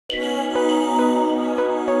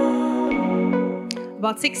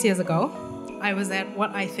About 6 years ago, I was at what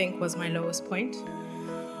I think was my lowest point.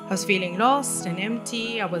 I was feeling lost and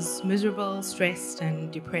empty. I was miserable, stressed,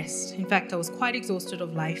 and depressed. In fact, I was quite exhausted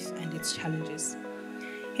of life and its challenges.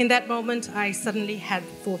 In that moment, I suddenly had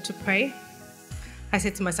the thought to pray. I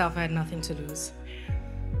said to myself I had nothing to lose.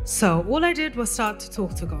 So all I did was start to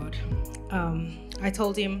talk to God. I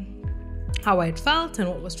told him how I had felt and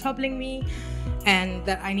what was troubling me, and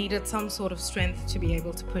that I needed some sort of strength to be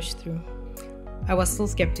able to push through. I was still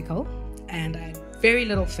skeptical, and I had very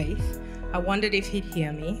little faith. I wondered if he'd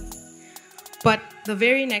hear me. But the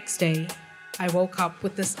very next day, I woke up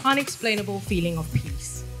with this unexplainable feeling of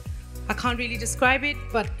peace. I can't really describe it,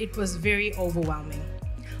 but it was very overwhelming.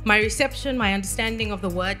 My reception, my understanding of the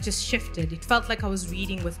word just shifted. It felt like I was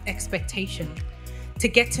reading with expectation, to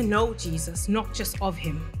get to know Jesus, not just of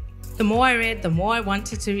him. The more I read, the more I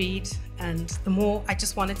wanted to read, and the more I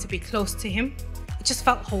just wanted to be close to him. It just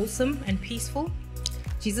felt wholesome and peaceful.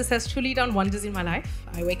 Jesus has truly done wonders in my life.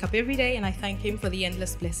 I wake up every day and I thank him for the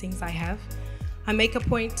endless blessings I have. I make a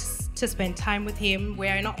point to spend time with him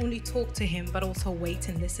where I not only talk to him, but also wait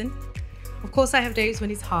and listen. Of course, I have days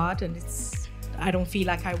when it's hard and I don't feel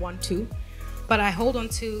like I want to, but I hold on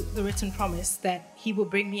to the written promise that he will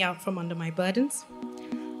bring me out from under my burdens.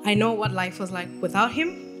 I know what life was like without him,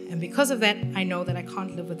 and because of that, I know that I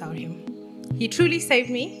can't live without him. He truly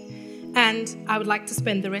saved me, and I would like to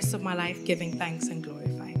spend the rest of my life giving thanks and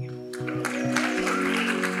glorifying him.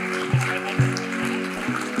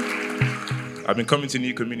 I've been coming to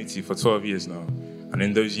New Community for 12 years now, and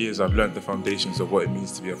in those years I've learned the foundations of what it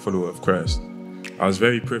means to be a follower of Christ. I was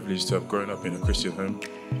very privileged to have grown up in a Christian home,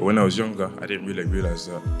 but when I was younger, I didn't really realize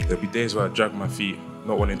that. There'd be days where I'd drag my feet,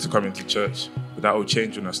 not wanting to come into church, but that will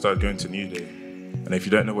change when I start going to New Day. And if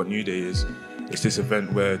you don't know what New Day is, it's this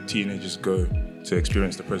event where teenagers go to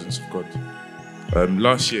experience the presence of God.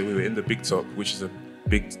 Last year, we were in the Big Top, which is a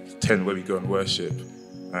big tent where we go and worship,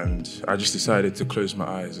 and I just decided to close my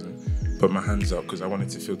eyes and put my hands up because I wanted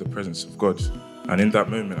to feel the presence of God. And in that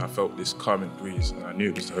moment, I felt this calming breeze, and I knew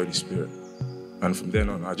it was the Holy Spirit. And from then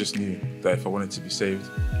on, I just knew that if I wanted to be saved,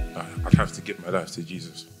 I'd have to give my life to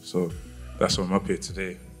Jesus. So that's why I'm up here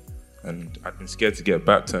today. And I'd been scared to get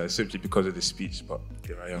baptized simply because of this speech, but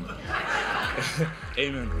here I am.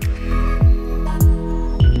 Amen.